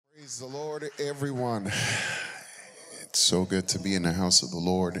Praise the Lord, everyone. It's so good to be in the house of the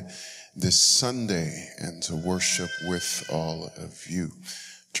Lord this Sunday and to worship with all of you.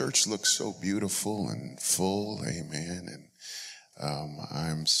 Church looks so beautiful and full, amen, and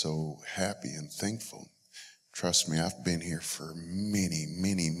I'm so happy and thankful. Trust me, I've been here for many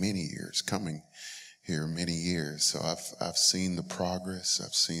years, coming here many years, so I've seen the progress,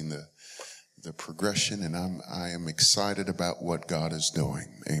 I've seen the progression, and I am excited about what God is doing.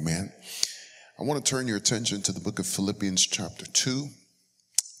 Amen. I want to turn your attention to the book of Philippians chapter 2.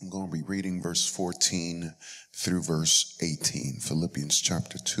 I'm going to be reading verse 14 through verse 18. Philippians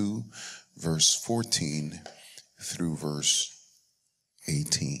chapter 2, verse 14 through verse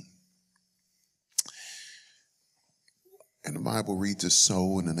 18. And the Bible reads as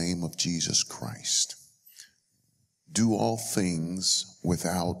so: in the name of Jesus Christ, do all things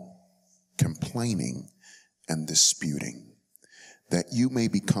without complaining and disputing, that you may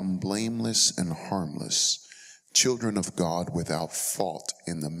become blameless and harmless, children of God without fault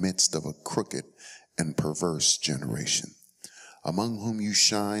in the midst of a crooked and perverse generation, among whom you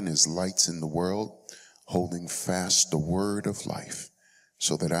shine as lights in the world, holding fast the word of life,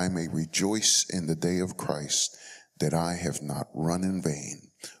 so that I may rejoice in the day of Christ, that I have not run in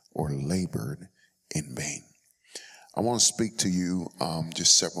vain or labored in vain. I want to speak to you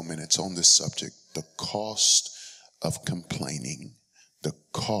just several minutes on this subject, the cost of complaining. The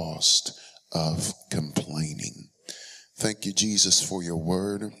cost of complaining. Thank you, Jesus, for your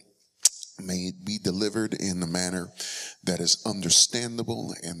word. May it be delivered in a manner that is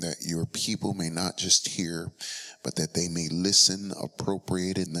understandable, and that your people may not just hear, but that they may listen,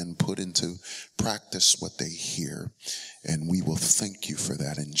 appropriate, and then put into practice what they hear. And we will thank you for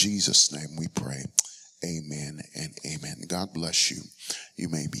that. In Jesus' name we pray. Amen and amen. God bless you. You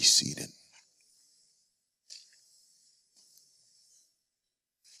may be seated.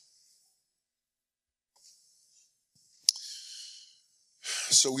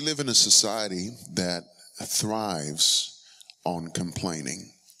 So we live in a society that thrives on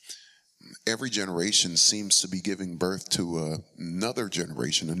complaining. Every generation seems to be giving birth to another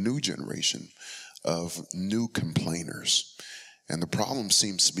generation, a new generation of new complainers. And the problem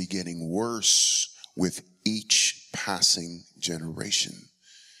seems to be getting worse with each passing generation.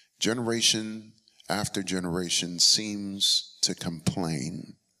 Generation after generation seems to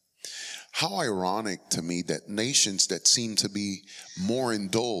complain. How ironic to me that nations that seem to be more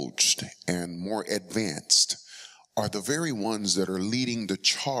indulged and more advanced are the very ones that are leading the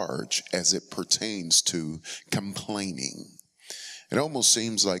charge as it pertains to complaining. It almost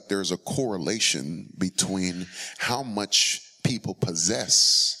seems like there's a correlation between how much people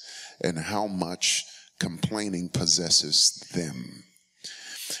possess and how much complaining possesses them.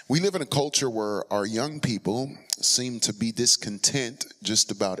 We live in a culture where our young people seem to be discontent just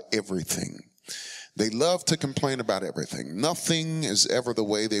about everything. They love to complain about everything. Nothing is ever the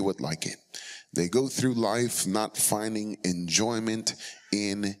way they would like it. They go through life not finding enjoyment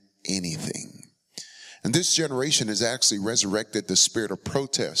in anything. And this generation has actually resurrected the spirit of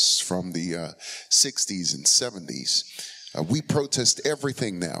protests from the 60s and 70s. We protest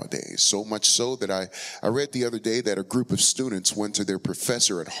everything nowadays, so much so that I read the other day that a group of students went to their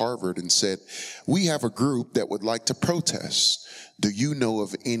professor at Harvard and said, "We have a group that would like to protest. Do you know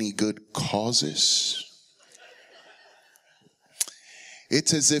of any good causes?"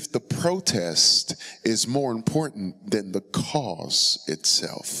 It's as if the protest is more important than the cause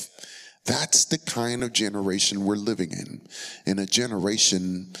itself. That's the kind of generation we're living in a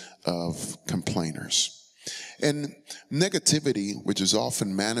generation of complainers. And negativity, which is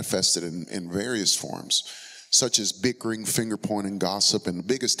often manifested in various forms, such as bickering, finger-pointing, gossip, and the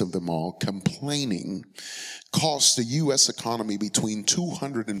biggest of them all, complaining, costs the U.S. economy between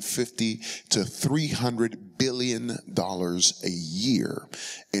 $250 to $300 billion a year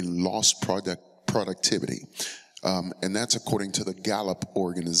in lost productivity. And that's according to the Gallup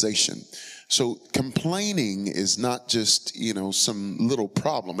organization. So complaining is not just, some little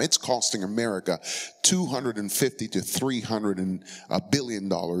problem. It's costing America $250 to $300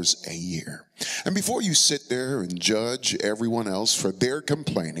 billion a year. And before you sit there and judge everyone else for their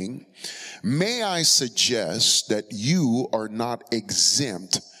complaining, may I suggest that you are not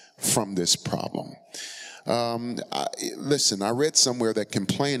exempt from this problem. Listen, I read somewhere that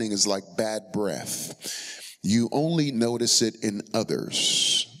complaining is like bad breath. You only notice it in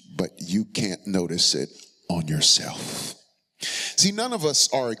others, but you can't notice it on yourself. See, none of us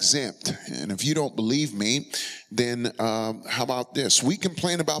are exempt. And if you don't believe me, then how about this? We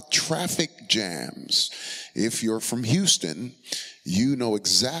complain about traffic jams. If you're from Houston, you know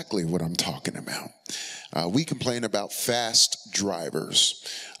exactly what I'm talking about. We complain about fast drivers.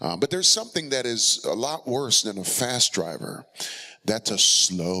 But there's something that is a lot worse than a fast driver. That's a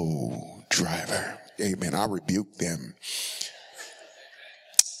slow driver. Amen. I rebuke them.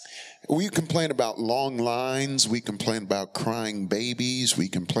 We complain about long lines. We complain about crying babies. We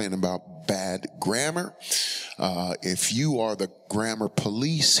complain about bad grammar. If you are the grammar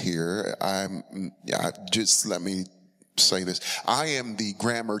police here, just let me say this. I am the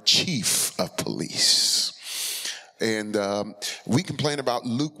grammar chief of police. And we complain about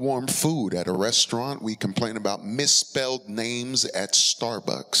lukewarm food at a restaurant. We complain about misspelled names at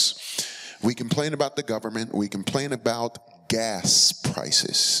Starbucks. We complain about the government. We complain about gas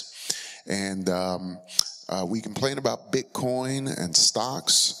prices. And we complain about Bitcoin and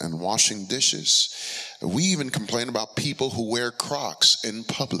stocks and washing dishes. We even complain about people who wear Crocs in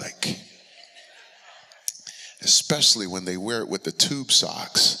public, especially when they wear it with the tube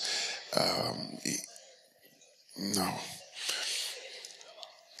socks. No.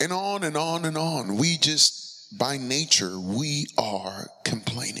 And on and on and on. We just, by nature, we are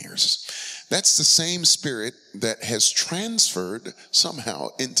complainers. That's the same spirit that has transferred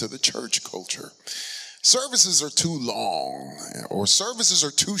somehow into the church culture. Services are too long, or services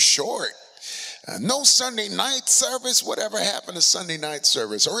are too short. No Sunday night service. Whatever happened to Sunday night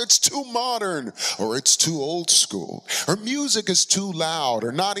service? Or it's too modern, or it's too old school, or music is too loud,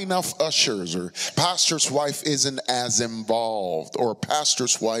 or not enough ushers, or pastor's wife isn't as involved, or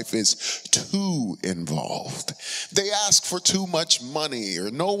pastor's wife is too involved. They ask for too much money, or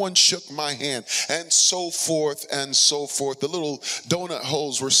no one shook my hand, and so forth and so forth. The little donut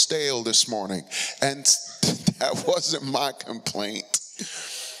holes were stale this morning, and that wasn't my complaint.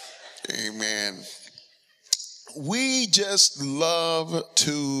 Amen. We just love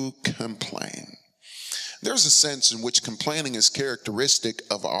to complain. There's a sense in which complaining is characteristic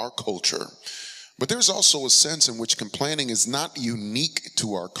of our culture, but there's also a sense in which complaining is not unique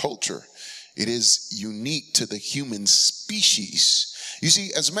to our culture. It is unique to the human species. You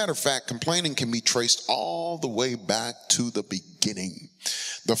see, as a matter of fact, complaining can be traced all the way back to the beginning.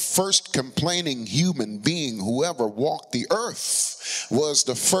 The first complaining human being who ever walked the earth was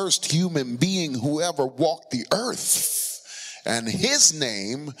the first human being who ever walked the earth. And his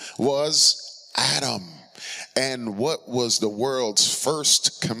name was Adam. And what was the world's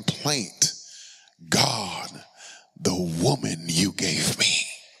first complaint? God, the woman you gave me.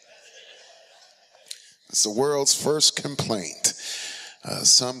 It's the world's first complaint.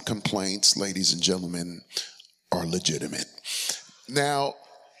 Some complaints, ladies and gentlemen, are legitimate. Now,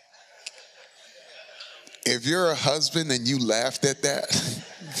 if you're a husband and you laughed at that,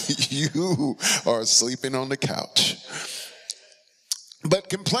 you are sleeping on the couch. But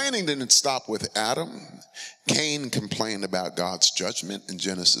complaining didn't stop with Adam. Cain complained about God's judgment in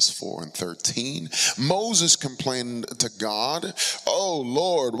Genesis 4:13. Moses complained to God, "Oh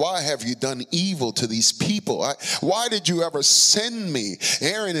Lord, why have you done evil to these people? Why did you ever send me?"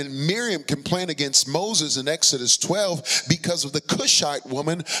 Aaron and Miriam complained against Moses in Exodus 12 because of the Cushite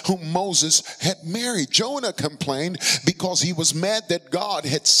woman whom Moses had married. Jonah complained because he was mad that God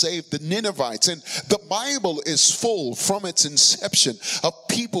had saved the Ninevites. And the Bible is full from its inception of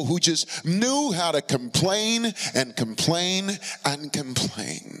people who just knew how to complain and complain and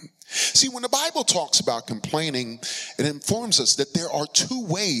complain. See, when the Bible talks about complaining, it informs us that there are two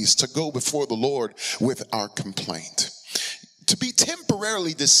ways to go before the Lord with our complaint. To be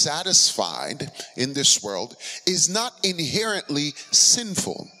temporarily dissatisfied in this world is not inherently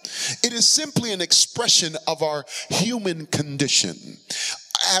sinful. It is simply an expression of our human condition.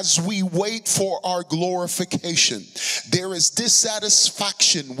 As we wait for our glorification, there is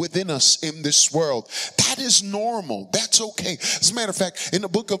dissatisfaction within us in this world. That is normal. That's okay. As a matter of fact, in the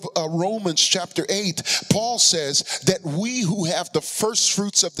book of Romans chapter 8, Paul says that we who have the first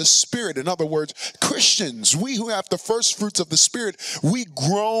fruits of the Spirit, in other words, Christians, we who have the first fruits of the Spirit, we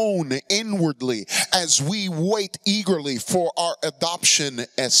groan inwardly as we wait eagerly for our adoption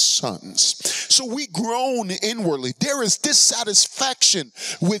as sons. So we groan inwardly. There is dissatisfaction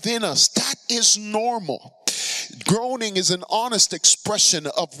within us. That is normal. Groaning is an honest expression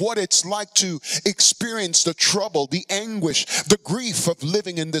of what it's like to experience the trouble, the anguish, the grief of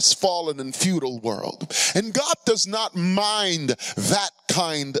living in this fallen and futile world. And God does not mind that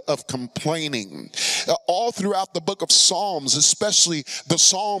kind of complaining. All throughout the book of Psalms, especially the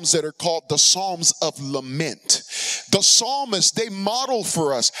Psalms that are called the Psalms of Lament, the psalmists, they model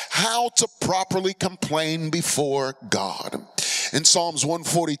for us how to properly complain before God. In Psalms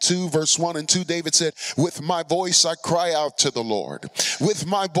 142, verse 1 and 2, David said, with my voice I cry out to the Lord. With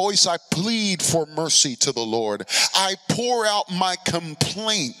my voice I plead for mercy to the Lord. I pour out my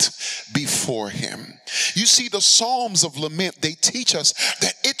complaint before him. You see, the Psalms of lament, they teach us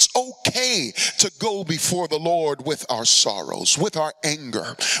that it's okay to go before the Lord with our sorrows, with our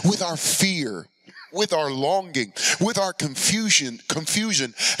anger, with our fear, with our longing, with our confusion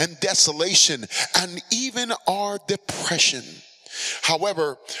and desolation, and even our depression.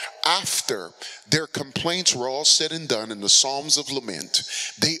 However, after their complaints were all said and done in the Psalms of Lament,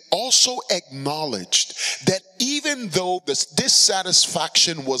 they also acknowledged that even though this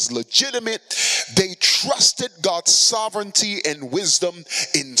dissatisfaction was legitimate, they trusted God's sovereignty and wisdom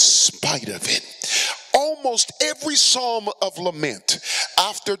in spite of it. Almost every psalm of lament,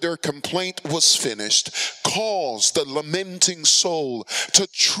 after their complaint was finished, calls the lamenting soul to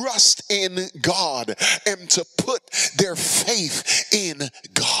trust in God and to put their faith in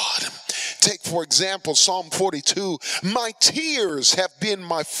God. Take, for example, Psalm 42. My tears have been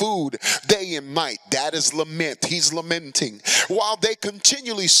my food day and night. That is lament. He's lamenting. While they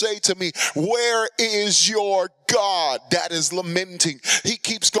continually say to me, where is your God? That is lamenting. He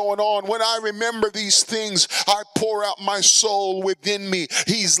keeps going on. When I remember these things, I pour out my soul within me.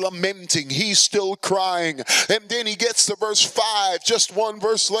 He's lamenting. He's still crying. And then he gets to verse 5, just one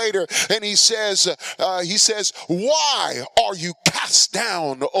verse later, and he says, why are you cast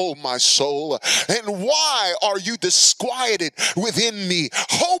down, O my soul? And why are you disquieted within me?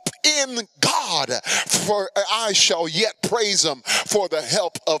 Hope in God, for I shall yet praise him for the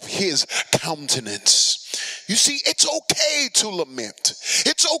help of his countenance. You see, it's okay to lament.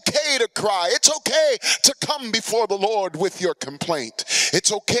 It's okay to cry. It's okay to come before the Lord with your complaint.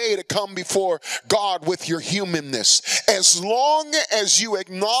 It's okay to come before God with your humanness, as long as you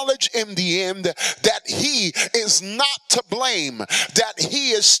acknowledge in the end that he is not to blame, that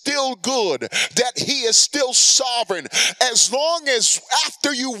he is still good, that he is still sovereign. As long as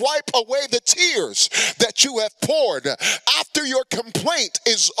after you wipe away the tears that you have poured, after your complaint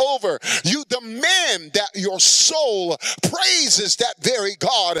is over, you demand that your soul praises that very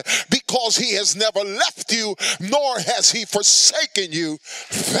God, because he has never left you, nor has he forsaken you.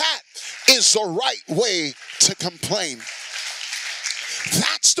 That is the right way to complain.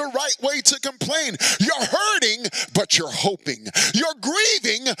 That's the right way to complain. You're hurting, but you're hoping. You're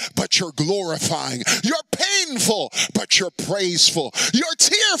grieving, but you're glorifying. You're painful, but you're praiseful. You're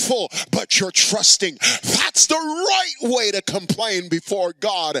tearful, but you're trusting. That's the right way to complain before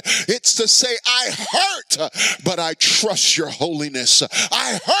God. It's to say, I hurt, but I trust your holiness.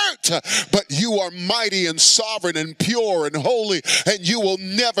 I hurt, but you are mighty and sovereign and pure and holy, and you will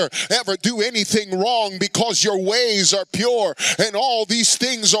never, ever do anything wrong, because your ways are pure, and all these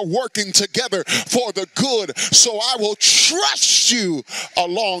things are working together for the good. So I will trust you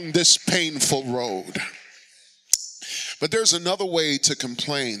along this painful road. But there's another way to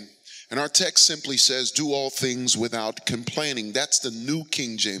complain. And our text simply says, do all things without complaining. That's the New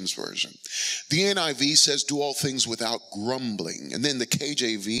King James Version. The NIV says, do all things without grumbling. And then the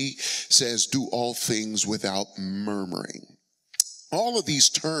KJV says, do all things without murmuring. All of these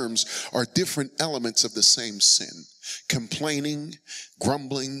terms are different elements of the same sin: complaining,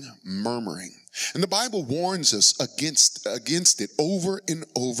 grumbling, murmuring. And the Bible warns us against it over and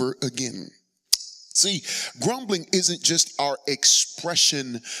over again. See, grumbling isn't just our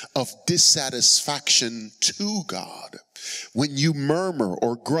expression of dissatisfaction to God. When you murmur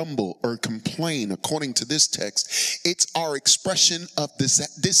or grumble or complain, according to this text, it's our expression of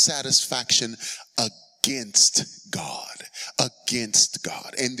dissatisfaction against God. Against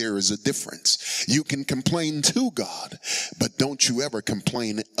God. And there is a difference. You can complain to God, but don't you ever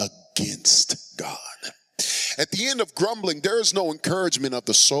complain against God. At the end of grumbling, there is no encouragement of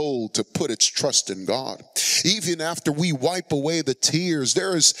the soul to put its trust in God. Even after we wipe away the tears,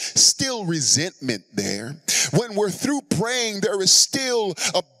 there is still resentment there. When we're through praying, there is still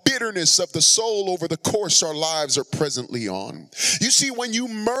a bitterness of the soul over the course our lives are presently on. You see, when you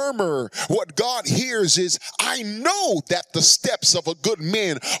murmur, what God hears is, I know that the steps of a good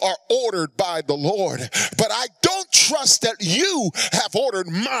man are ordered by the Lord, but I don't trust that you have ordered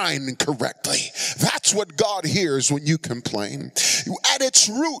mine correctly. That's what God hears when you complain. At its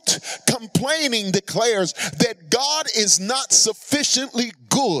root, complaining declares that God is not sufficiently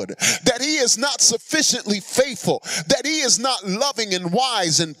good, that he is not sufficiently faithful, that he is not loving and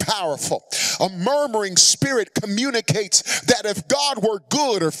wise and powerful. A murmuring spirit communicates that if God were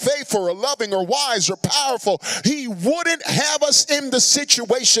good or faithful or loving or wise or powerful, he wouldn't have us in the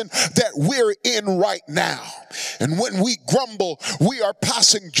situation that we're in right now. And when we grumble, we are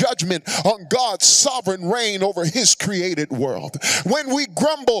passing judgment on God's sovereign reign over his created world. When we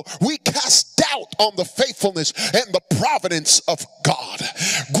grumble, we cast doubt on the faithfulness and the providence of God.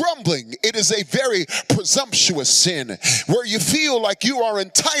 Grumbling, it is a very presumptuous sin where you feel like you are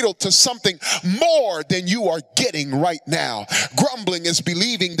entitled to something more than you are getting right now. Grumbling is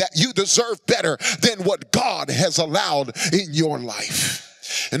believing that you deserve better than what God has allowed in your life.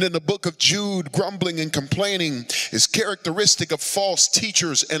 And in the book of Jude, grumbling and complaining is characteristic of false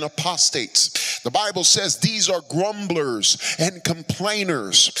teachers and apostates. The Bible says these are grumblers and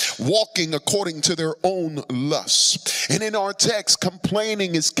complainers, walking according to their own lusts. And in our text,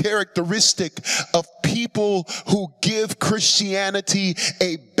 complaining is characteristic of people who give Christianity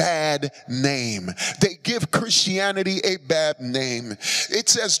a bad name. They give Christianity a bad name. It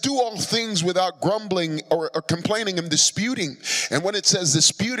says, do all things without grumbling or complaining and disputing. And when it says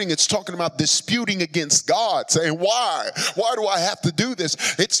disputing, it's talking about disputing against God, saying, why do I have to do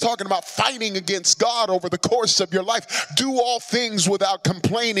this? It's talking about fighting against God over the course of your life. Do all things without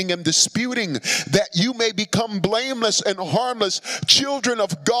complaining and disputing, that you may become blameless and harmless, children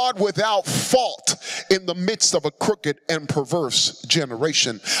of God without fault in the midst of a crooked and perverse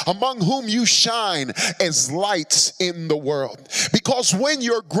generation, among whom you shine as lights in the world. Because when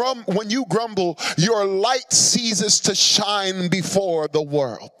you grumble, your light ceases to shine before the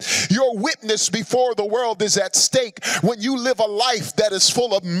world. Your witness before the world is at stake when you live a life that is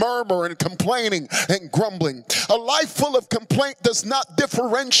full of murmur and complaining and grumbling. A life full of complaint does not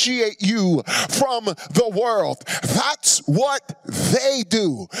differentiate you from the world. That's what they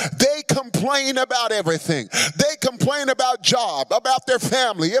do. They complain about everything. They complain about job, about their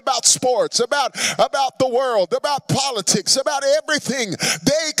family, about sports, about the world, about politics, about everything.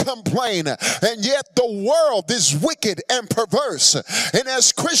 They complain, and yet the world is wicked and perverse. And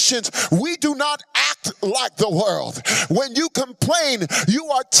as Christians, we do not act like the world. When you complain, you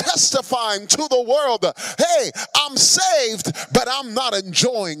are testifying to the world, hey, I'm saved, but I'm not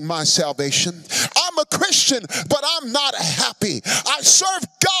enjoying my salvation. I'm a Christian, but I'm not happy. I serve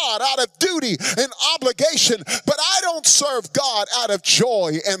God out of duty and obligation, but I don't serve God out of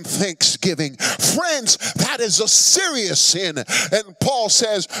joy and thanksgiving. Friends, that is a serious sin. And Paul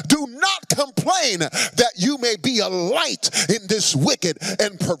says, do not complain that you may be a light in this wicked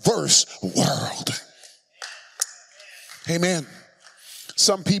and perverse world. Amen.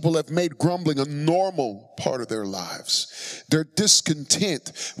 Some people have made grumbling a normal part of their lives. They're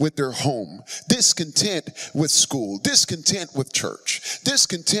discontent with their home, discontent with school, discontent with church,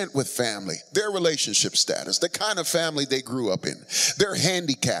 discontent with family, their relationship status, the kind of family they grew up in, their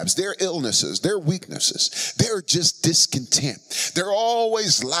handicaps, their illnesses, their weaknesses. They're just discontent. They're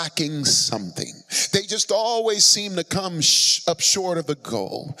always lacking something. They just always seem to come up short of the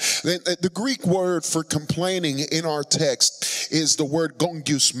goal. The Greek word for complaining in our text is the word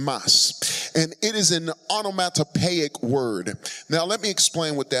gongiusmas, and it is an onomatopoeic word. Now let me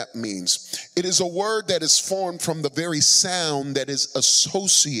explain what that means. It is a word that is formed from the very sound that is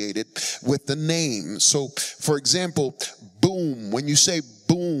associated with the name. So for example, boom, when you say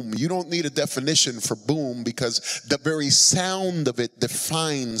boom, you don't need a definition for boom because the very sound of it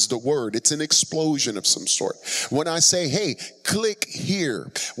defines the word. It's an explosion of some sort. When I say, hey, click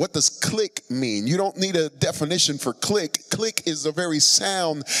here, what does click mean? You don't need a definition for click. Click is the very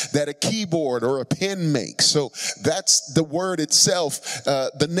sound that a keyboard or a pen makes. So that's the word itself.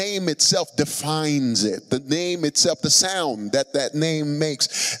 The name itself defines it. The name itself, the sound that name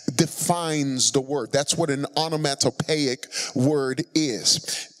makes defines the word. That's what an onomatopoeic word is.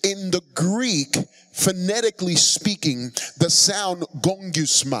 In the Greek, phonetically speaking, the sound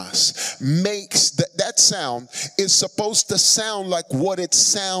gongiusmas makes that sound is supposed to sound like what it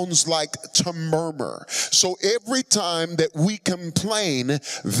sounds like to murmur. So every time that we complain,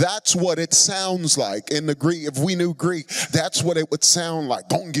 that's what it sounds like in the Greek. If we knew Greek, that's what it would sound like.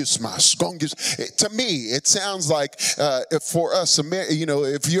 Gongiusmas, gongius. To me, it sounds like for us,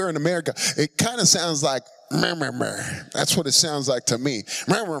 if you're in America, it kind of sounds like that's what it sounds like to me.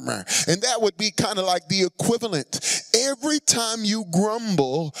 And that would be kind of like the equivalent. Every time you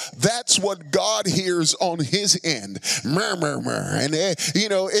grumble, that's what God hears on his end. And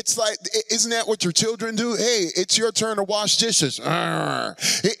it's like, isn't that what your children do? Hey, it's your turn to wash dishes.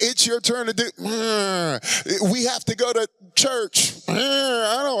 It's your turn to do. We have to go to church.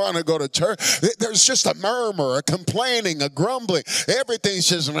 I don't want to go to church. There's just a murmur, a complaining, a grumbling. Everything's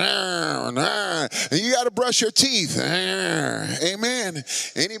just, and you got to brush your teeth. Amen.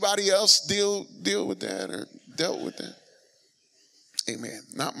 Anybody else deal with that or dealt with that? Amen.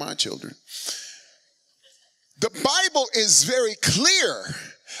 Not my children. The Bible is very clear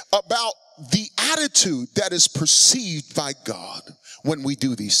about the attitude that is perceived by God when we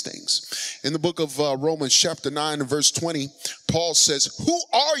do these things. In the book of Romans chapter 9 and verse 20, Paul says, who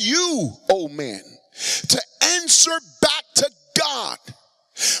are you, O man, to answer back to God?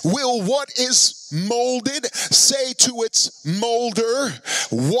 Will what is molded say to its molder,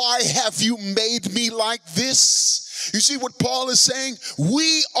 why have you made me like this? You see what Paul is saying?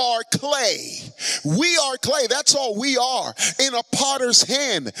 We are clay. We are clay. That's all we are in a potter's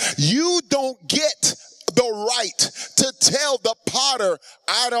hand. You don't get the right to tell the potter,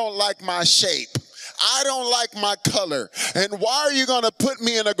 I don't like my shape. I don't like my color. And why are you going to put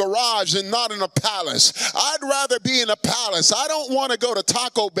me in a garage and not in a palace? I'd rather be in a palace. I don't want to go to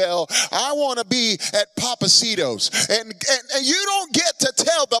Taco Bell. I want to be at Papacitos. And you don't get to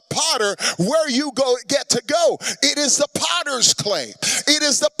tell the potter where you get to go. It is the potter's clay. It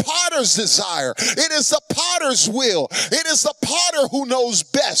is the potter's desire. It is the potter's will. It is the potter who knows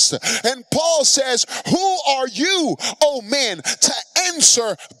best. And Paul says, who are you, oh man, to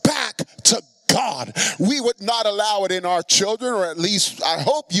answer back to God? We would not allow it in our children, or at least I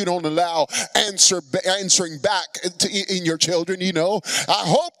hope you don't allow answering back in your children, you know. I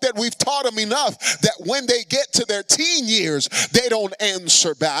hope that we've taught them enough that when they get to their teen years, they don't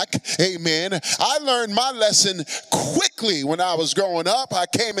answer back. Amen. I learned my lesson quickly when I was growing up. I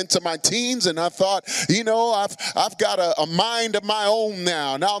came into my teens and I thought, you know, I've got a mind of my own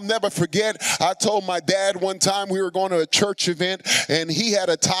now. And I'll never forget, I told my dad one time we were going to a church event and he had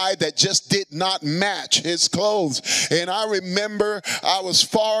a tie that just did not match his clothes. And I remember I was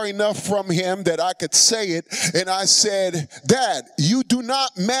far enough from him that I could say it. And I said, Dad, you do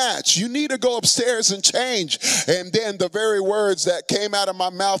not match. You need to go upstairs and change. And then the very words that came out of my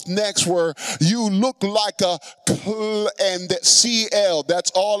mouth next were, you look like a and CL.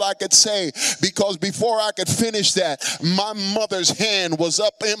 That's all I could say, because before I could finish that, my mother's hand was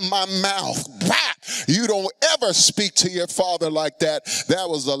up in my mouth. You don't ever speak to your father like that. That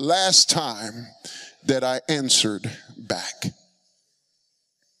was the last time that I answered back.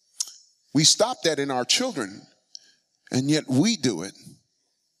 We stop that in our children, and yet we do it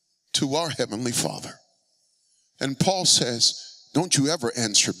to our Heavenly Father. And Paul says, don't you ever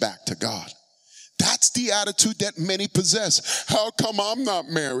answer back to God. That's the attitude that many possess. How come I'm not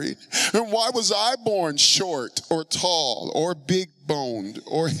married? And why was I born short or tall or big boned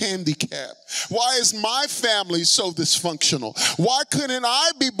or handicapped? Why is my family so dysfunctional? Why couldn't I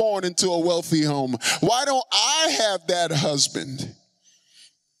be born into a wealthy home? Why don't I have that husband?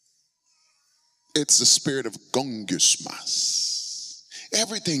 It's the spirit of gongusmas.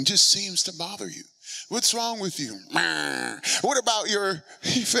 Everything just seems to bother you. What's wrong with you? What about your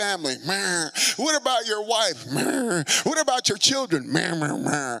family? What about your wife? What about your children?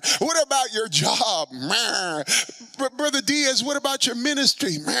 What about your job? Brother Diaz, what about your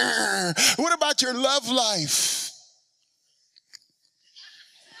ministry? What about your love life?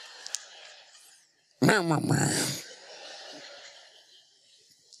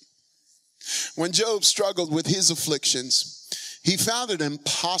 When Job struggled with his afflictions, he found it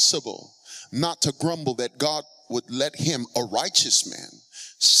impossible not to grumble that God would let him, a righteous man,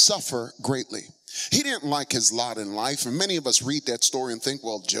 suffer greatly. He didn't like his lot in life. And many of us read that story and think,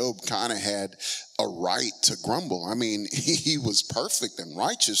 well, Job kind of had a right to grumble. I mean, he was perfect and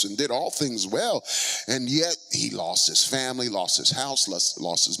righteous and did all things well. And yet he lost his family, lost his house,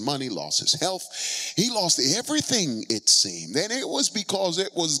 lost his money, lost his health. He lost everything, it seemed. And it was because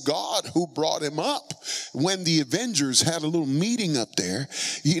it was God who brought him up. When the Avengers had a little meeting up there,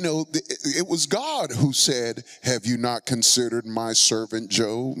 you know, it was God who said, have you not considered my servant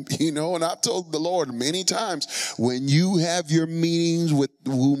Job? You know, and I've told the Lord many times, when you have your meetings with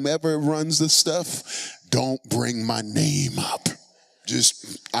whomever runs the stuff, don't bring my name up.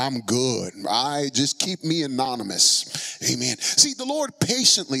 I'm good. Just keep me anonymous. Amen. See, the Lord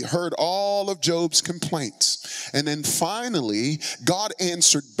patiently heard all of Job's complaints. And then finally, God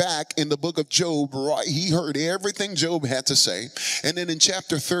answered back in the book of Job. Right? He heard everything Job had to say. And then in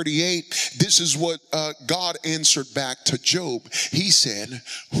chapter 38, this is what God answered back to Job. He said,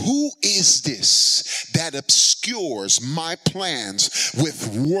 who is this that obscures my plans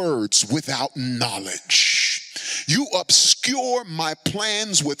with words without knowledge? You obscure my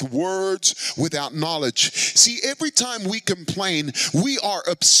plans with words without knowledge. See, every time we complain, we are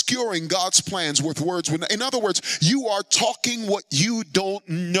obscuring God's plans with words. In other words, you are talking what you don't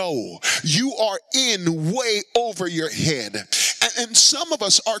know. You are in way over your head. And some of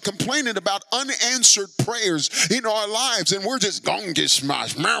us are complaining about unanswered prayers in our lives, and we're just going to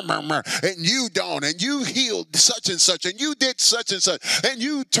smash, and you don't, and you healed such and such, and you did such and such, and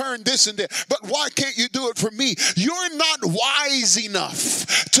you turned this and that. But why can't you do it for me? You're not wise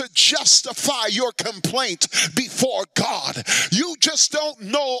enough to justify your complaint before God. You just don't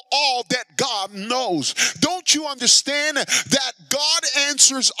know all that God knows. Don't you understand that God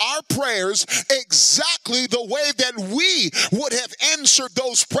answers our prayers exactly the way that we would have answered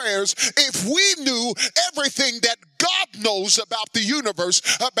those prayers if we knew everything that God knows about the universe,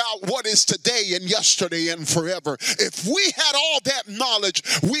 about what is today and yesterday and forever? If we had all that knowledge,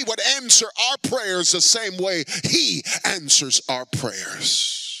 we would answer our prayers the same way He answers our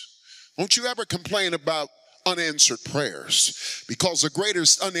prayers. Don't you ever complain about unanswered prayers, because the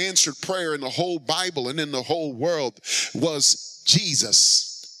greatest unanswered prayer in the whole Bible and in the whole world was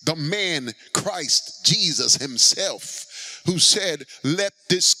Jesus, the man Christ Jesus himself, who said, "Let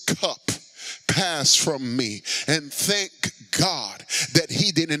this cup pass from me." And thank God that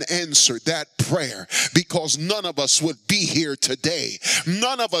He didn't answer that prayer, because none of us would be here today.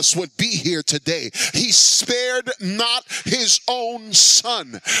 None of us would be here today. He spared not His own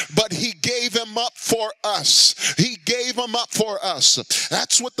Son, but He gave Him up for us. He gave Him up for us.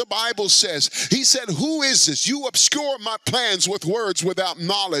 That's what the Bible says. He said, "Who is this? You obscure my plans with words without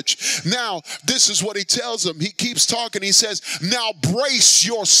knowledge." Now, this is what He tells them. He keeps talking. He says, "Now brace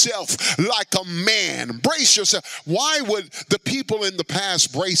yourself like a man." Brace yourself. Why would the people in the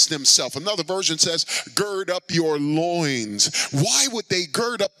past brace themselves? Another version says, "Gird up your loins." Why would they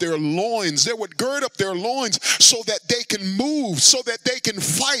gird up their loins? They would gird up their loins so that they can move, so that they can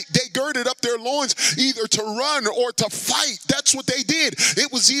fight. They girded up their loins either to run or to fight. That's what they did.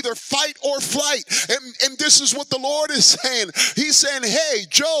 It was either fight or flight. And this is what the Lord is saying. He's saying, "Hey,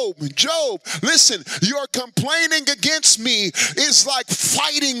 Job, listen, your complaining against me is like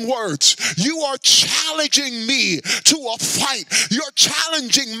fighting words. You are challenging me to a fight. You're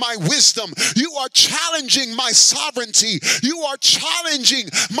challenging my wisdom. You are challenging my sovereignty. You are challenging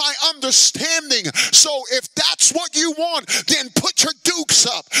my understanding. So if that's what you want, then put your dukes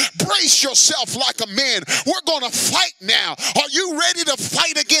up. Brace yourself like a man. We're going to fight now. Are you ready to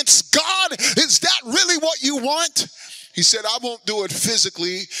fight against God? Is that really what you want?" He said, "I won't do it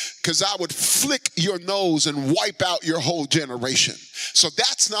physically, because I would flick your nose and wipe out your whole generation. So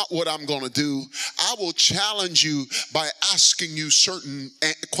that's not what I'm going to do. I will challenge you by asking you certain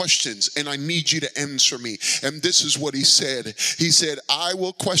questions, and I need you to answer me." And this is what He said. He said, "I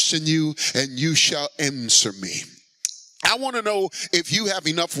will question you, and you shall answer me." I want to know if you have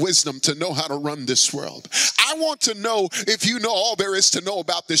enough wisdom to know how to run this world. I want to know if you know all there is to know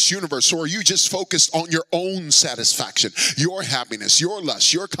about this universe, or are you just focused on your own satisfaction, your happiness, your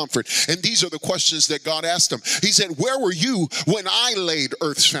lust, your comfort? And these are the questions that God asked him. He said, "Where were you when I laid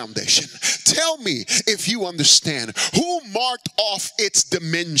earth's foundation? Tell me if you understand. Who marked off its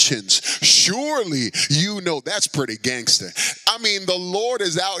dimensions? Surely you know." That's pretty gangster. I mean, the Lord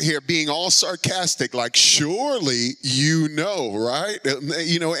is out here being all sarcastic, like, surely you know, right?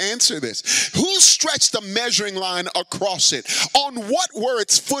 Answer this. "Who stretched the measuring line across it? On what were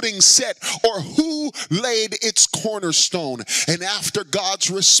its footings set? Or who laid its cornerstone?" And after God's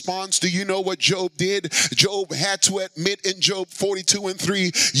response, do you know what Job did? Job had to admit in Job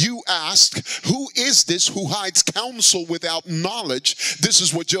 42:3, "You ask, who is this who hides counsel without knowledge?" This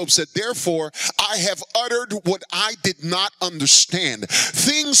is what Job said. "Therefore, I have uttered what I did not understand,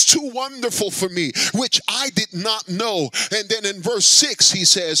 things too wonderful for me, which I did not know." And then in verse 6, he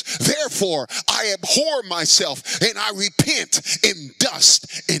says, "Therefore, I abhor myself, and I repent in dust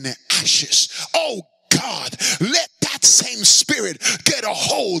and ashes." Oh God, let that same spirit get a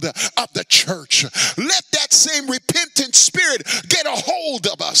hold of the church. Let that same repentant spirit get a hold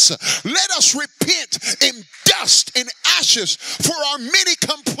of us. Let us repent in dust and ashes for our many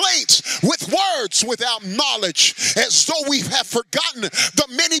complaints with words without knowledge, as though we have forgotten the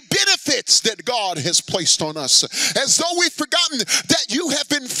many benefits that God has placed on us, as though we've forgotten that you have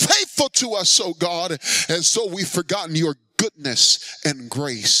been faithful to us, oh God, as though we've forgotten your goodness and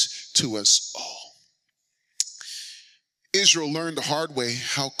grace to us all. Israel learned the hard way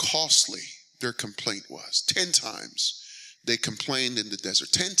how costly their complaint was. 10 times they complained in the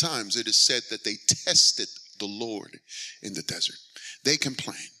desert. 10 times it is said that they tested the Lord in the desert. They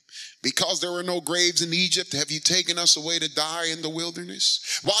complained. Because there were no graves in Egypt, have you taken us away to die in the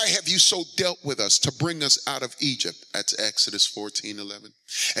wilderness? Why have you so dealt with us to bring us out of Egypt? That's Exodus 14:11.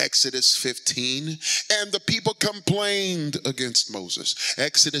 Exodus 15, and the people complained against Moses.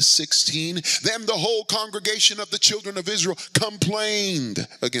 Exodus 16, then the whole congregation of the children of Israel complained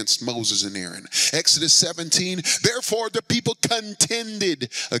against Moses and Aaron. Exodus 17, therefore the people contended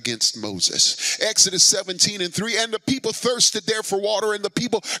against Moses. Exodus 17:3, and the people thirsted there for water, and the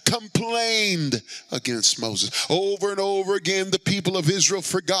people complained against Moses. Over and over again, the people of Israel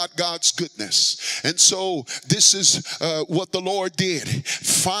forgot God's goodness. And so this is what the Lord did.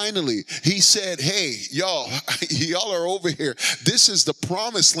 Finally, he said, hey, y'all are over here. This is the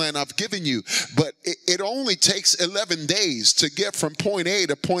promised land I've given you. But it only takes 11 days to get from point A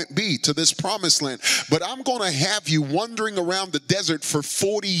to point B to this promised land. But I'm going to have you wandering around the desert for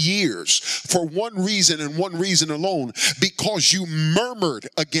 40 years for one reason and one reason alone, because you murmured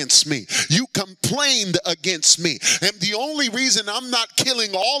against me. You complained against me. And the only reason I'm not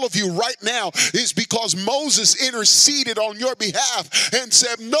killing all of you right now is because Moses interceded on your behalf and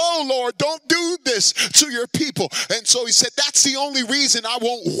said, no, Lord, don't do this to your people. And so he said, that's the only reason I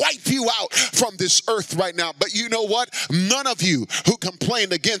won't wipe you out from this earth right now. But you know what? None of you who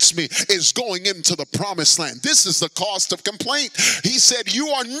complained against me is going into the promised land. This is the cost of complaint. He said, you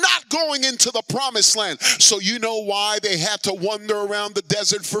are not going into the promised land. So you know why they had to wander around the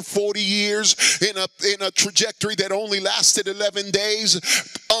desert for 40 years in a trajectory that only lasted 11 days,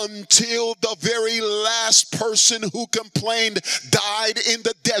 until the very last person who complained died in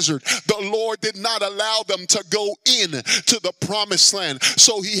the desert. The Lord did not allow them to go in to the promised land.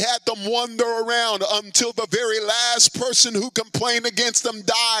 So he had them wander around until the very last person who complained against them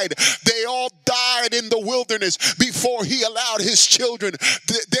died. They all died in the wilderness before he allowed his children,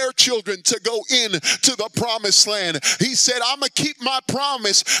 their children, to go in to the promised land. He said, I'm going to keep my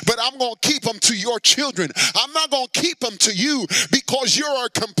promise, but I'm going to keep them to your children. I'm not going to keep them to you because you're a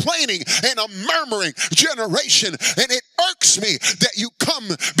complaining and a murmuring generation. And it irks me that you come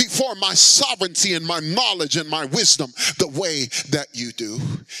before my sovereignty and my knowledge and my wisdom the way that you do.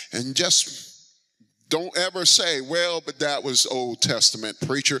 And just don't ever say, well, but that was Old Testament,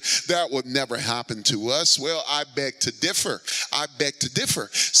 preacher. That would never happen to us. Well, I beg to differ. I beg to differ.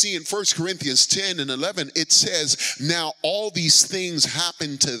 See, in 1 Corinthians 10:11, it says, now all these things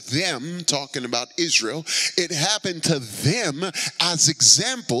happened to them, talking about Israel. It happened to them as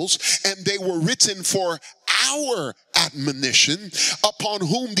examples, and they were written for our admonition, upon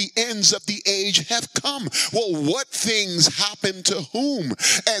whom the ends of the age have come. Well, what things happened to whom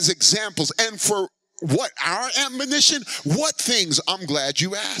as examples? And for what? Our admonition? What things? I'm glad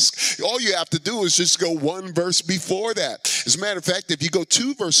you asked. All you have to do is just go one verse before that. As a matter of fact, if you go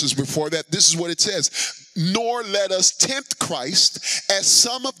 2 verses before that, this is what it says. Nor let us tempt Christ, as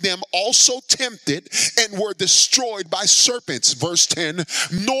some of them also tempted and were destroyed by serpents. Verse 10,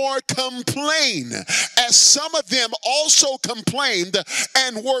 nor complain, as some of them also complained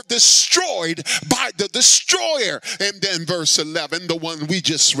and were destroyed by the destroyer. And then verse 11, the one we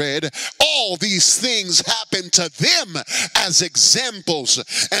just read, all these things happened to them as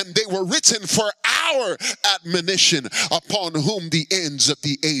examples, and they were written for our admonition, upon whom the ends of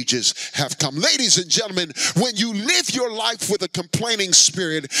the ages have come. Ladies and gentlemen, when you live your life with a complaining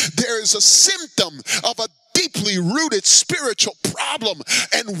spirit, there is a symptom of a deeply rooted spiritual problem.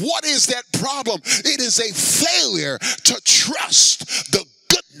 And what is that problem? It is a failure to trust the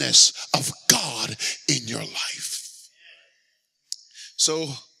goodness of God in your life. So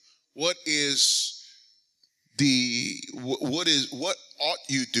what ought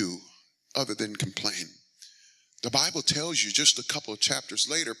you do other than complain? The Bible tells you just a couple of chapters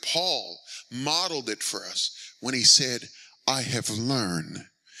later, Paul modeled it for us when he said, I have learned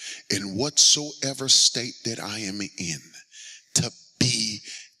in whatsoever state that I am in to be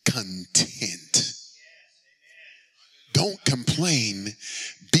content. Don't complain,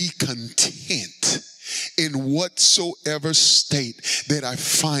 be content in whatsoever state that I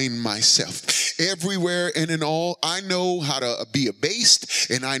find myself. Everywhere and in all, I know how to be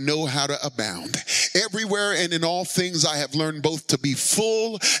abased and I know how to abound. Everywhere and in all things, I have learned both to be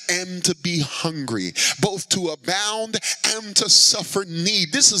full and to be hungry, both to abound and to suffer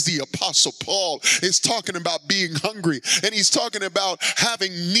need. This is the Apostle Paul is talking about being hungry, and he's talking about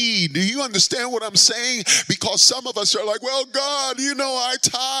having need. Do you understand what I'm saying? Because some of us are like, well, God, you know, I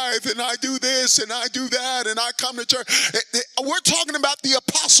tithe and I do this and I do do that and I come to church. We're talking about the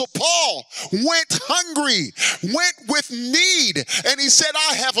Apostle Paul went hungry, went with need, and he said,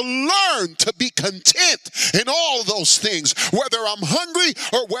 I have learned to be content in all those things, whether I'm hungry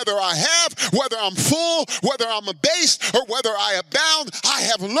or whether I have, whether I'm full, whether I'm abased or whether I abound, I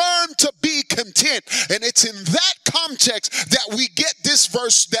have learned to be content. And it's in that context that we get this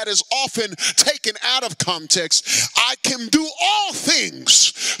verse that is often taken out of context. I can do all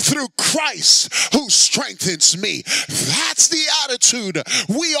things through Christ who strengthens me. That's the attitude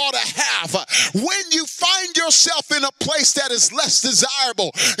we ought to have. When you find yourself in a place that is less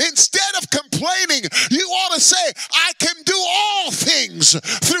desirable, instead of complaining, you ought to say, I can do all things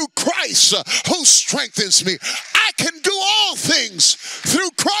through Christ who strengthens me. I can do all things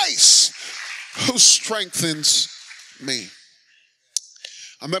through Christ who strengthens me.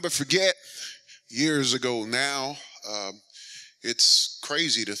 I'll never forget years ago now, it's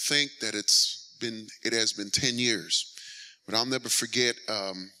crazy to think that it has been 10 years, but I'll never forget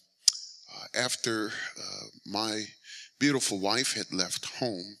after my beautiful wife had left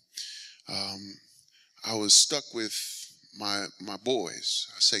home, I was stuck with my boys.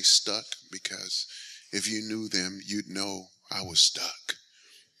 I say stuck because if you knew them, you'd know I was stuck.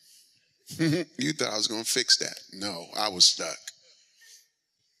 You thought I was going to fix that. No, I was stuck.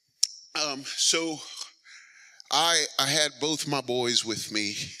 So I had both my boys with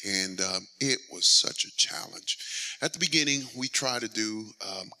me, and it was such a challenge. At the beginning, we tried to do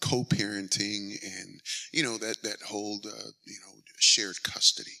co-parenting and, that whole, shared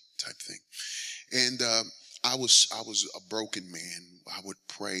custody type thing. And I was a broken man. I would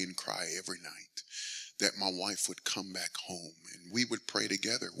pray and cry every night that my wife would come back home, and we would pray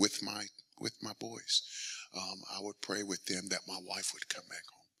together with my boys. I would pray with them that my wife would come back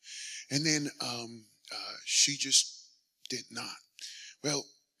home. And then she just did not. Well,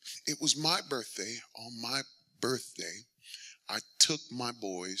 it was my birthday. On my birthday, I took my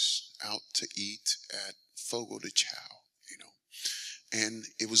boys out to eat at Fogo de Chao, and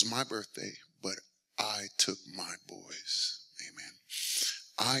it was my birthday, but I took my boys.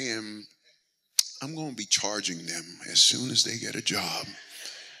 Amen. I'm going to be charging them as soon as they get a job.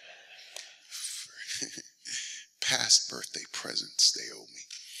 Past birthday presents they owe me.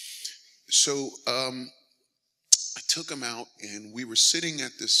 So I took them out, and we were sitting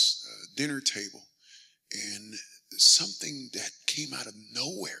at this dinner table, and something that came out of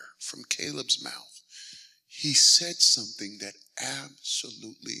nowhere from Caleb's mouth. He said something that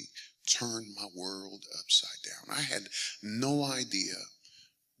absolutely turned my world upside down. I had no idea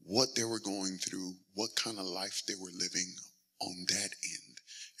what they were going through, what kind of life they were living on that end,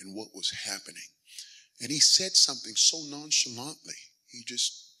 and what was happening. And he said something so nonchalantly. He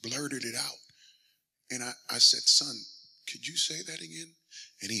just blurted it out. And I said, son, could you say that again?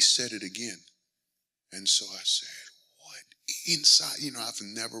 And he said it again. And so I said, what? Inside, I've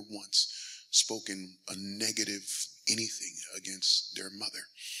never once spoken a negative anything against their mother.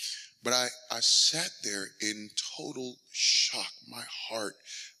 But I sat there in total shock. My heart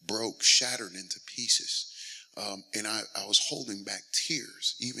broke, shattered into pieces. And I was holding back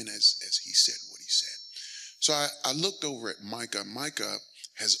tears, even as he said what he said. So I looked over at Micah. Micah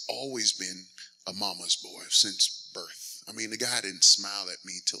has always been a mama's boy since birth. I mean, the guy didn't smile at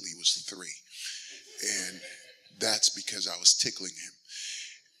me till he was 3. And that's because I was tickling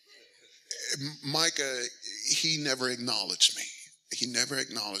him. Micah, he never acknowledged me. He never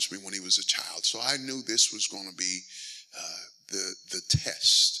acknowledged me when he was a child. So I knew this was going to be the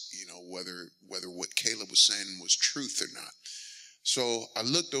test, whether what Caleb was saying was truth or not. So I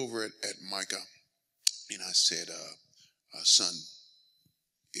looked over at Micah, and I said, son,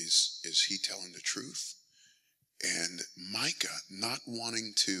 is he telling the truth? And Micah, not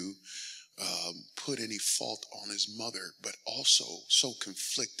wanting to put any fault on his mother, but also so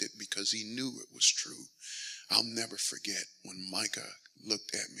conflicted because he knew it was true. I'll never forget when Micah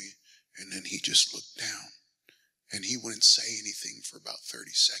looked at me, and then he just looked down, and he wouldn't say anything for about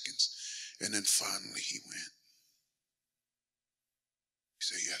 30 seconds. And then finally he went. He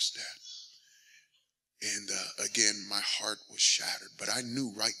said, yes, Dad. And again, my heart was shattered, but I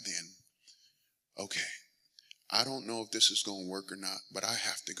knew right then, okay, I don't know if this is going to work or not, but I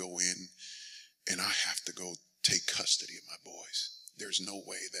have to go in and I have to go take custody of my boys. There's no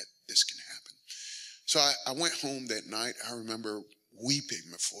way that this can happen. So I went home that night. I remember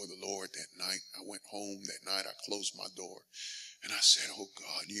weeping before the Lord that night. I went home that night. I closed my door and I said, oh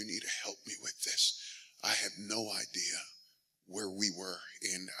God, you need to help me with this. I had no idea where we were.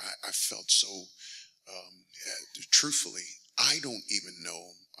 And I felt so, truthfully, I don't even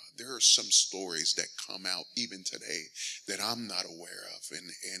know there are some stories that come out even today that I'm not aware of,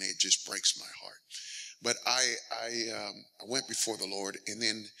 and it just breaks my heart. But I went before the Lord, and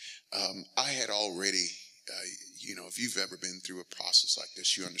then I had already, if you've ever been through a process like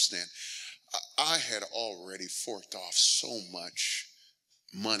this, you understand. I had already forked off so much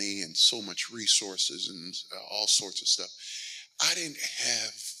money and so much resources and all sorts of stuff. I didn't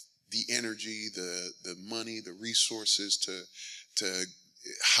have the energy, the money, the resources to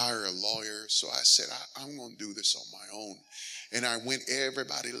hire a lawyer. So I said, I'm going to do this on my own. And I went,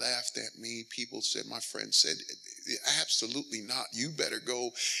 everybody laughed at me. People said, my friend said, absolutely not. You better go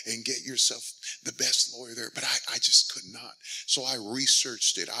and get yourself the best lawyer there. But I just could not. So I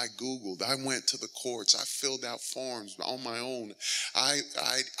researched it. I Googled. I went to the courts. I filled out forms on my own. I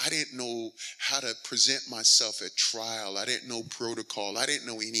didn't know how to present myself at trial. I didn't know protocol. I didn't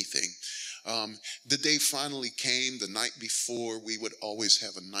know anything. The day finally came, the night before. We would always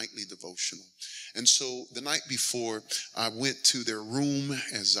have a nightly devotional. And so the night before, I went to their room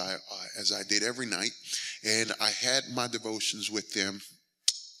as I did every night, and I had my devotions with them.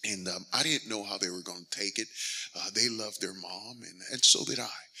 And I didn't know how they were going to take it. They loved their mom, and so did I.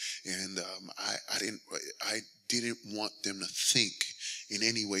 And I didn't want them to think in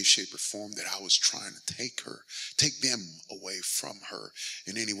any way, shape, or form that I was trying to take them away from her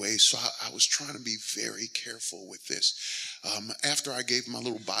in any way. So I was trying to be very careful with this. After I gave my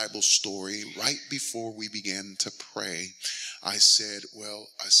little Bible story, right before we began to pray, I said,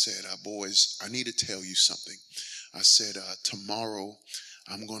 boys, I need to tell you something. I said, tomorrow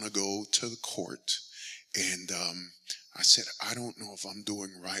I'm going to go to the court, and I said, I don't know if I'm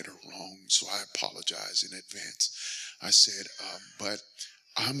doing right or wrong, so I apologize in advance. I said, but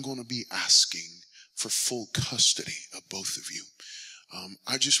I'm going to be asking for full custody of both of you.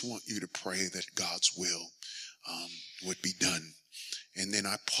 I just want you to pray that God's will would be done. And then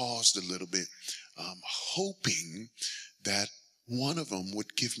I paused a little bit, hoping that one of them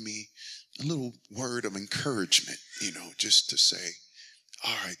would give me a little word of encouragement, just to say,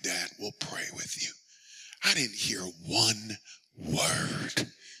 all right, Dad, we'll pray with you. I didn't hear one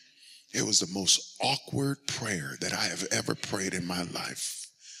word. It was the most awkward prayer that I have ever prayed in my life.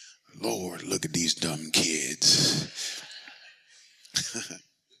 Lord, look at these dumb kids.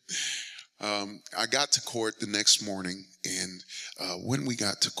 I got to court the next morning, and when we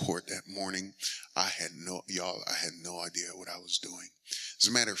got to court that morning, I had no idea what I was doing. As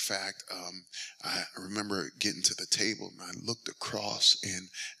a matter of fact, I remember getting to the table, and I looked across, and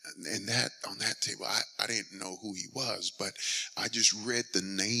on that table, I didn't know who he was, but I just read the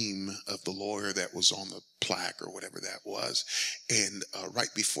name of the lawyer that was on the plaque or whatever that was. And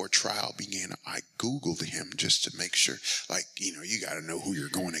right before trial began, I Googled him just to make sure, you got to know who you're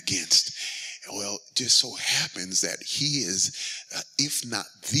going against. Well, it just so happens that he is, if not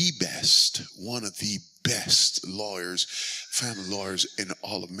the best, one of the best lawyers, family lawyers in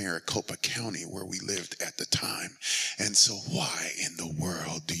all of Maricopa County, where we lived at the time. And so why in the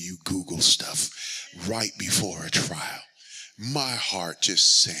world do you Google stuff right before a trial? My heart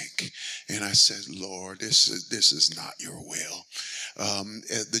just sank, and I said, Lord, this is not your will.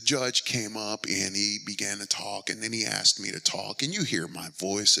 The judge came up, and he began to talk, and then he asked me to talk. And you hear my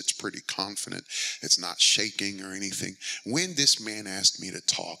voice. It's pretty confident. It's not shaking or anything. When this man asked me to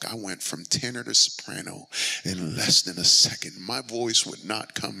talk, I went from tenor to soprano in less than a second. My voice would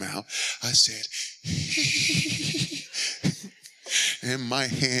not come out. I said, and my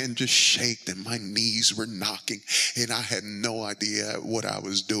hand just shook, and my knees were knocking, and I had no idea what I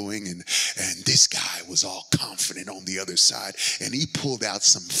was doing. And this guy was all confident on the other side, and he pulled out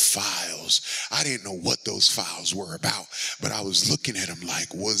some files. I didn't know what those files were about, but I was looking at him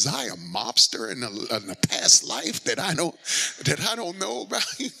like, was I a mobster in a past life that I don't know about?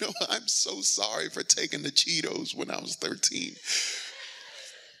 I'm so sorry for taking the Cheetos when I was 13.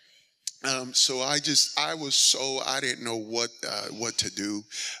 So I didn't know what to do.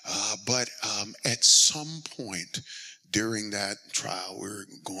 But at some point during that trial, we were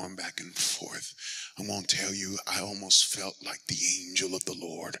going back and forth. I'm going to tell you, I almost felt like the angel of the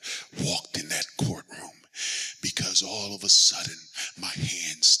Lord walked in that courtroom, because all of a sudden my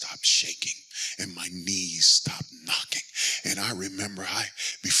hands stopped shaking and my knees stopped knocking. And I remember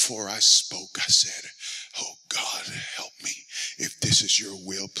before I spoke, I said, oh God, help me. If this is your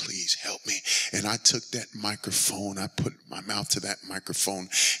will, please help me. And I took that microphone, I put my mouth to that microphone,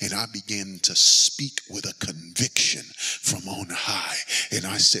 and I began to speak with a conviction from on high. And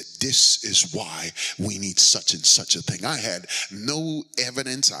I said, this is why we need such and such a thing. I had no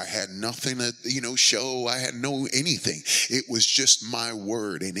evidence. I had nothing to, show. I had no anything. It was just my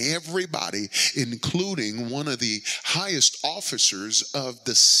word. And everybody, including one of the highest officers of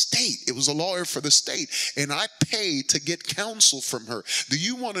the state, it was a lawyer for the state, and I paid to get counsel from her. Do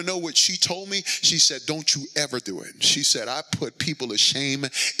you want to know what she told me? She said, don't you ever do it. She said, I put people to shame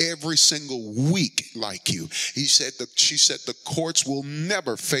every single week like you. She said the courts will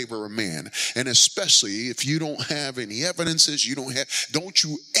never favor a man, and especially if you don't have any evidences, don't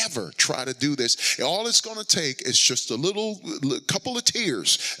you ever try to do this. All it's going to take is just a couple of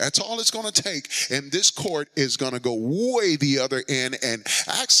tears. That's all it's going to take, and this court is going to go way the other end, and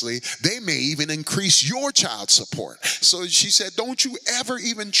actually they may even increase your child support. So she said, don't you ever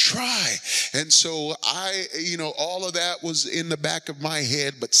even try. And so all of that was in the back of my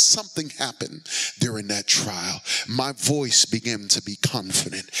head, but something happened during that trial. My voice began to be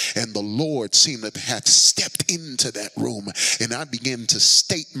confident, and the Lord seemed to have stepped into that room, and I began to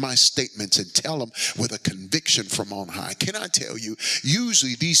state my statements and tell them with a conviction from on high. Can I tell you,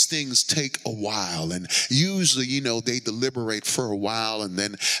 usually these things take a while, and usually, they deliberate for a while, and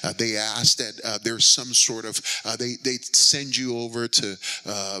then they ask that there's some sort of, they send you over to,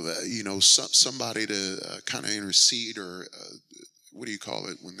 somebody to kind of intercede, or what do you call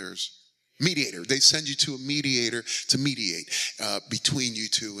it when there's mediator? They send you to a mediator to mediate between you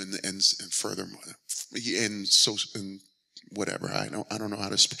two, and furthermore, and whatever. I don't know how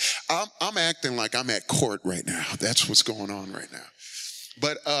to speak. I'm acting like I'm at court right now. That's what's going on right now.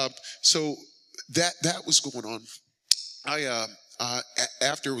 But so that was going on.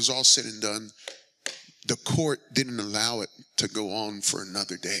 After it was all said and done, the court didn't allow it to go on for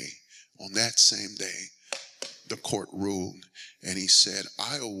another day. On that same day, the court ruled, and he said,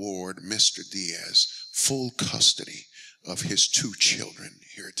 I award Mr. Diaz full custody of his 2 children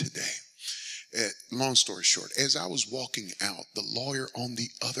here today. Long story short, as I was walking out, the lawyer on the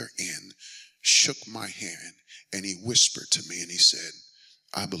other end shook my hand, and he whispered to me, and he said,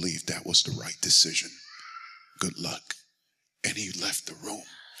 I believe that was the right decision. Good luck. And he left the room.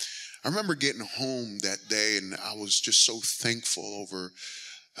 I remember getting home that day, and I was just so thankful over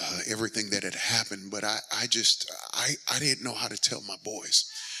everything that had happened, but I didn't know how to tell my boys.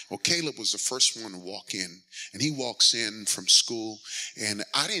 Well, Caleb was the first one to walk in, and he walks in from school, and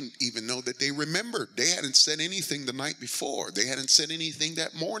I didn't even know that they remembered. They hadn't said anything the night before. They hadn't said anything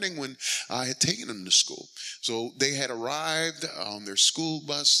that morning when I had taken them to school. So they had arrived on their school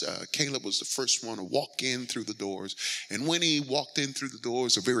bus. Caleb was the first one to walk in through the doors, and when he walked in through the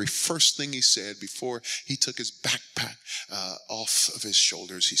doors, the very first thing he said before he took his backpack off of his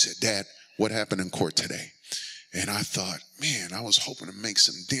shoulders, he said, Dad, what happened in court today? And I thought, man, I was hoping to make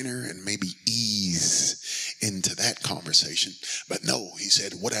some dinner and maybe ease into that conversation. But no, he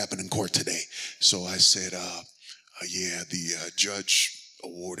said, what happened in court today? So I said, the judge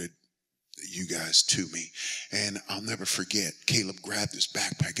awarded you guys to me. And I'll never forget, Caleb grabbed his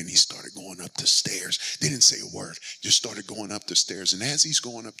backpack and he started going up the stairs. They didn't say a word, just started going up the stairs. And as he's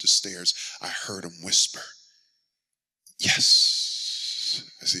going up the stairs, I heard him whisper, yes,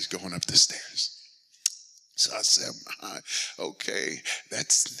 as he's going up the stairs. So I said, okay,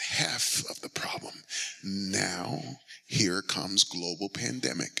 that's half of the problem. Now, here comes global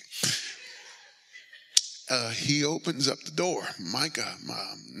pandemic. He opens up the door. My God,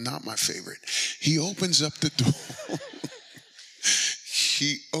 not my favorite. He opens up the door.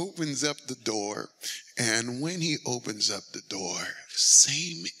 He opens up the door, and when he opens up the door,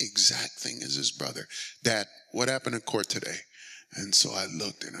 same exact thing as his brother. Dad, what happened in court today? And so I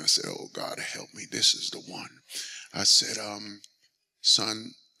looked and I said, oh, God, help me. This is the one. I said,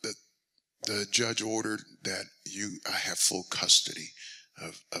 son, the judge ordered that I have full custody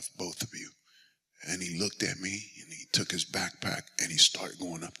of both of you. And he looked at me and he took his backpack and he started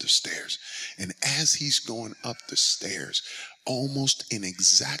going up the stairs. And as he's going up the stairs, almost an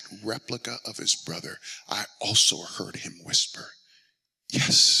exact replica of his brother, I also heard him whisper,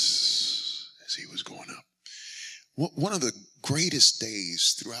 yes, as he was going up. One of the greatest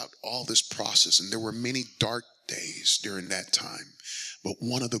days throughout all this process, and there were many dark days during that time, but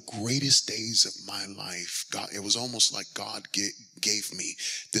one of the greatest days of my life, it was almost like God gave me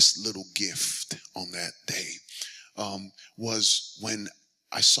this little gift on that day, was when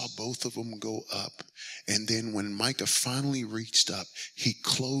I saw both of them go up. And then when Micah finally reached up, he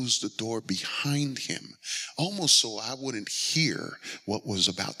closed the door behind him, almost so I wouldn't hear what was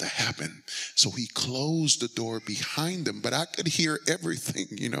about to happen. So he closed the door behind them, but I could hear everything,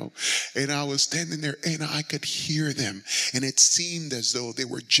 And I was standing there and I could hear them. And it seemed as though they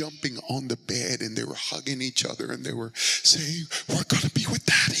were jumping on the bed and they were hugging each other and they were saying, "We're going to be with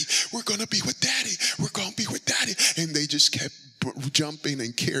Daddy. We're going to be with Daddy. We're going to be with Daddy." And they just kept jumping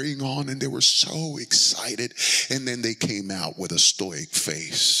and carrying on, and they were so excited. And then they came out with a stoic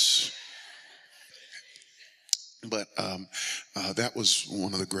face. But that was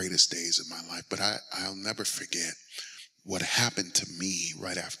one of the greatest days of my life. But I'll never forget what happened to me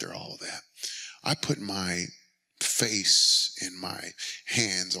right after all of that. I put my face and my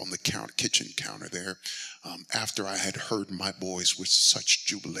hands on the kitchen counter there after I had heard my boys with such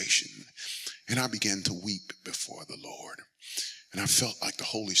jubilation. And I began to weep before the Lord. And I felt like the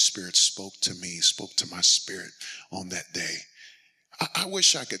Holy Spirit spoke to me, spoke to my spirit on that day. I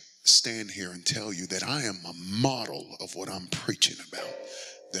wish I could stand here and tell you that I am a model of what I'm preaching about,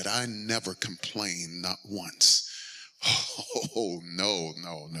 that I never complained, not once. Oh, no.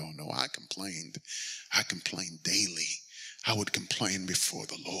 I complained daily. I would complain before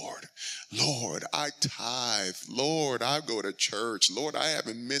the Lord. Lord, I tithe. Lord, I go to church. Lord, I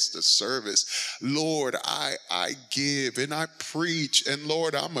haven't missed a service. Lord, I give and I preach. And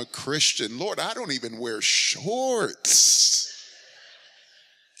Lord, I'm a Christian. Lord, I don't even wear shorts.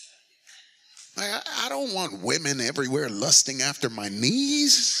 I don't want women everywhere lusting after my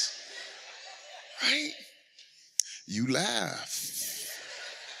knees. Right? You laugh.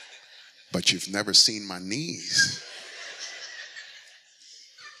 But you've never seen my knees.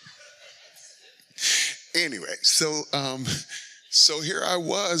 Anyway, so here I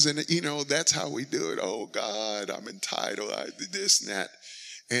was, and that's how we do it. Oh God, I'm entitled. I did this and that.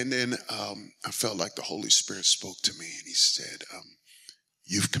 And then I felt like the Holy Spirit spoke to me, and he said,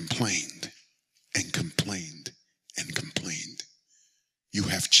 "You've complained and complained and complained. You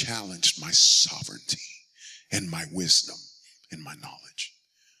have challenged my sovereignty and my wisdom and my knowledge.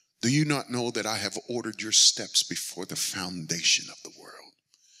 Do you not know that I have ordered your steps before the foundation of the world?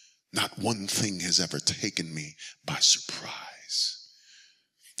 Not one thing has ever taken me by surprise.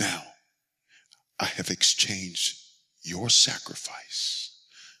 Now, I have exchanged your sacrifice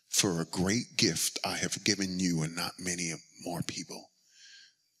for a great gift I have given you and not many more people."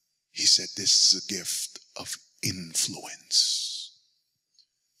 He said, "This is a gift of influence.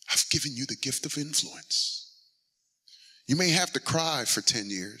 I've given you the gift of influence. You may have to cry for 10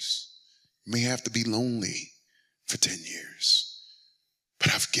 years. You may have to be lonely for 10 years.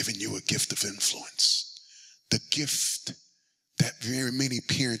 But I've given you a gift of influence. The gift that very many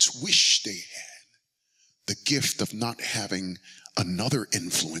parents wish they had. The gift of not having another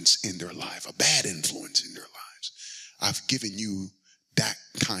influence in their life, a bad influence in their lives. I've given you that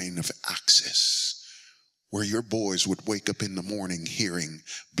kind of access where your boys would wake up in the morning hearing,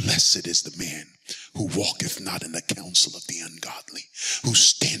 'Blessed is the man who walketh not in the counsel of the ungodly, who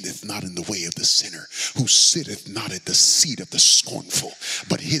standeth not in the way of the sinner, who sitteth not at the seat of the scornful,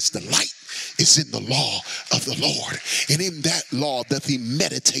 but his delight is in the law of the Lord. And in that law doth he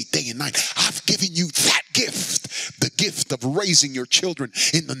meditate day and night.' I've given you that gift, the gift of raising your children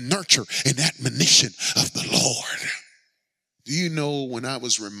in the nurture and admonition of the Lord." Do you know, when I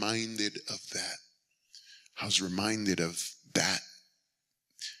was reminded of that, I was reminded of that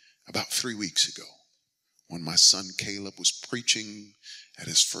about 3 weeks ago when my son Caleb was preaching at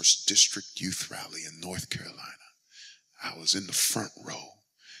his first district youth rally in North Carolina. I was in the front row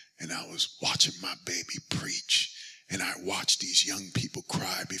and I was watching my baby preach, and I watched these young people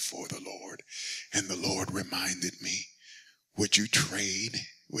cry before the Lord. And the Lord reminded me, would you trade?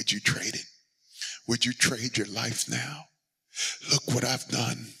 Would you trade it? Would you trade your life now? Look what I've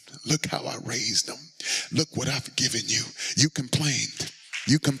done. Look how I raised them. Look what I've given you. You complained.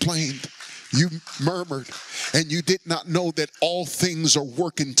 You complained. You murmured, and you did not know that all things are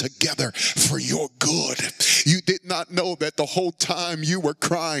working together for your good. You did not know that the whole time you were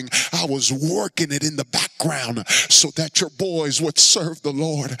crying, I was working it in the background so that your boys would serve the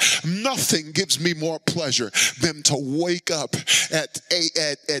Lord. Nothing gives me more pleasure than to wake up at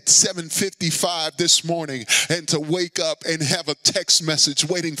 7:55 this morning and to wake up and have a text message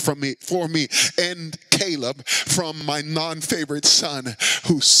waiting for me and Caleb from my non-favorite son,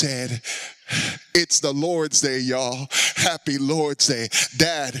 who said, "It's the Lord's Day, y'all. Happy Lord's Day.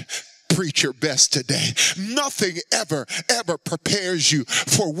 Dad, preach your best today." Nothing ever prepares you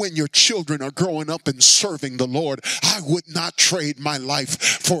for when your children are growing up and serving the Lord. I would not trade my life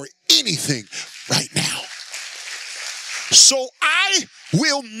for anything right now. So I I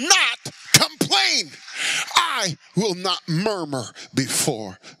will not complain. I will not murmur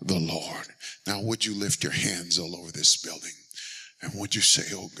before the Lord. Now, would you lift your hands all over this building? And would you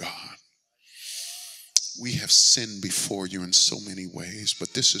say, oh God, we have sinned before you in so many ways,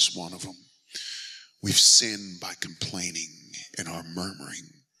 but this is one of them. We've sinned by complaining and our murmuring.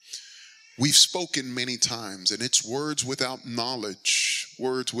 We've spoken many times, and it's words without knowledge,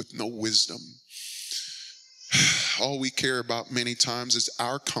 words with no wisdom. All we care about many times is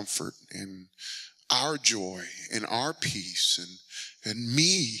our comfort and our joy and our peace and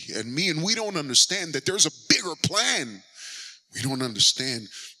me, and we don't understand that there's a bigger plan. We don't understand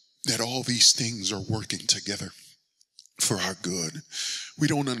that all these things are working together for our good. We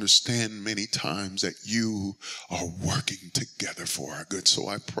don't understand many times that you are working together for our good. So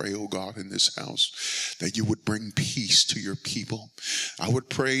I pray, oh God, in this house, that you would bring peace to your people. I would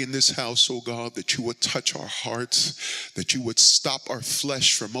pray in this house, oh God, that you would touch our hearts, that you would stop our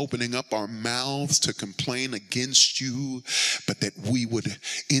flesh from opening up our mouths to complain against you, but that we would,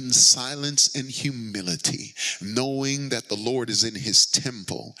 in silence and humility, knowing that the Lord is in his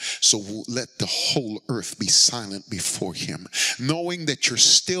temple, so let the whole earth be silent before him, knowing that you're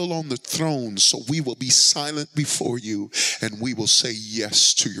still on the throne, so we will be silent before you, and we will say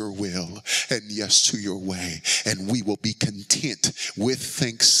yes to your will and yes to your way, and we will be content with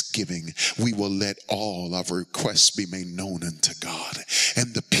thanksgiving. We will let all of our requests be made known unto God,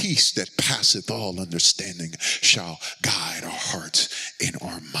 and the peace that passeth all understanding shall guide our hearts and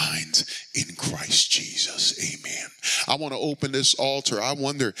our minds in Christ Jesus. Amen. I want to open this altar. I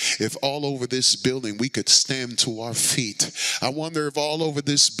wonder if all over this building we could stand to our feet. I wonder if all over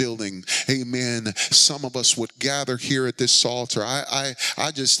this building, amen, some of us would gather here at this altar. I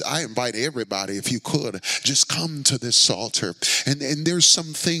invite everybody, if you could, just come to this altar. And there's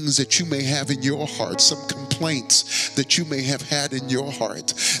some things that you may have in your heart, some complaints that you may have had in your heart,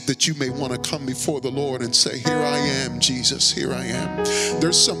 that you may want to come before the Lord and say, here I am, Jesus, here I am.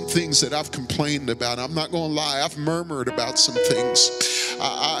 There's some things that I've complained about. I'm not going to lie. I've murmured about some things.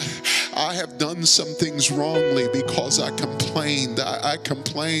 I have done some things wrongly because I complained. I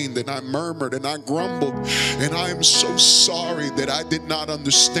complained and I murmured and I grumbled. And I am so sorry that I did not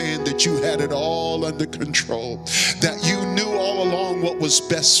understand that you had it all under control, that you knew all along what was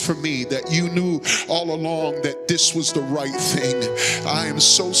best for me, that you knew all along that this was the right thing. I am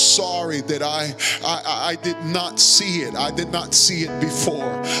so sorry that I did not see it. I did not see it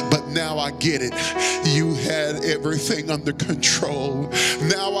before, but now I get it. You had everything under control.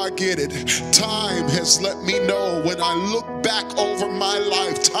 Now I get it. Time has let me know, when I look back over my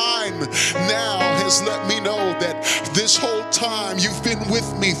lifetime, now has let me know that this whole time you've been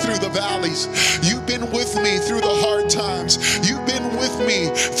with me through the valleys. You've been with me through the hard times. You've been with me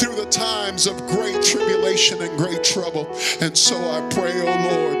through the times of great tribulation and great trouble. And so I pray, oh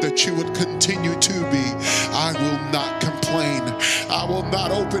Lord, that you would continue to be. I will not complain. I will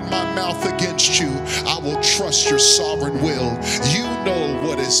not open my mouth against you. I will trust your sovereign will. You know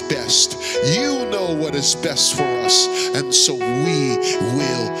what is best. You know what is best for us. And so we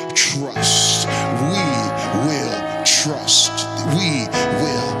will trust. We will trust. We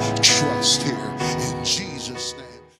will